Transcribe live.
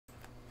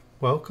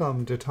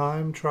Welcome to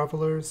Time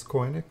Traveler's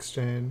Coin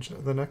Exchange.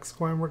 The next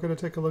coin we're going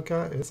to take a look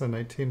at is a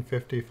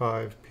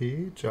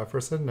 1955p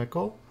Jefferson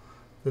nickel.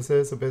 This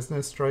is a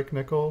business strike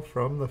nickel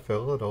from the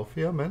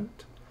Philadelphia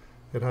Mint.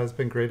 It has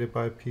been graded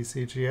by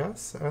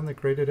PCGS and they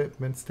graded it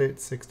mint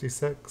state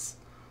 66.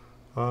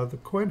 The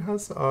coin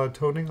has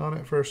toning on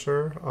it for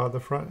sure. The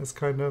front is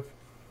kind of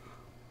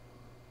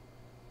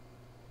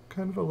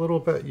a little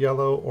bit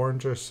yellow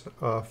orangish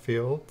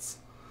fields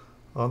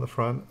on the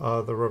front.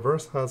 The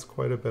reverse has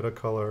quite a bit of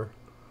color.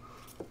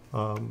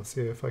 Let's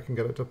see if I can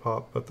get it to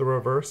pop. But the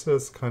reverse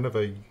is kind of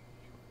a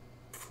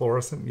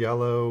fluorescent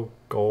yellow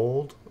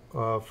gold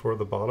for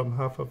the bottom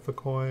half of the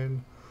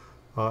coin.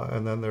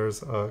 And then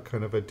there's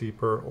kind of a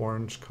deeper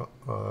orange,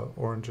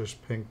 orangish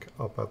pink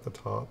up at the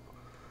top.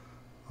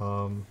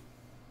 Yeah,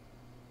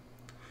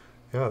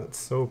 it's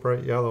so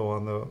bright yellow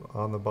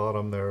on the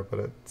bottom there, but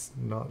it's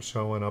not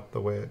showing up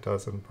the way it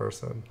does in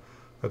person.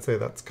 I'd say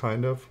that's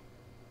kind of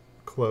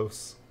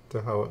close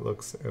to how it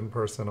looks in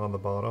person on the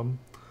bottom,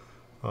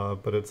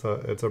 but it's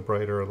a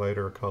brighter,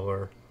 lighter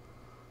color.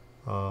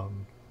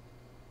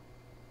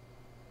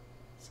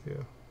 See,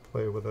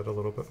 play with it a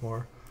little bit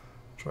more.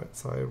 Try it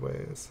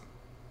sideways,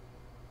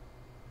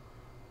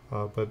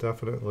 but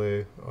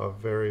definitely a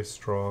very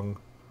strong,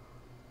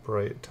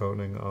 bright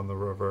toning on the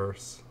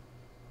reverse.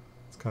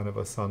 It's kind of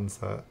a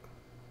sunset.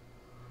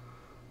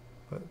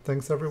 But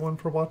thanks everyone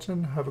for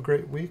watching. Have a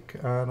great week,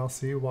 and I'll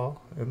see you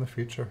all in the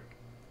future.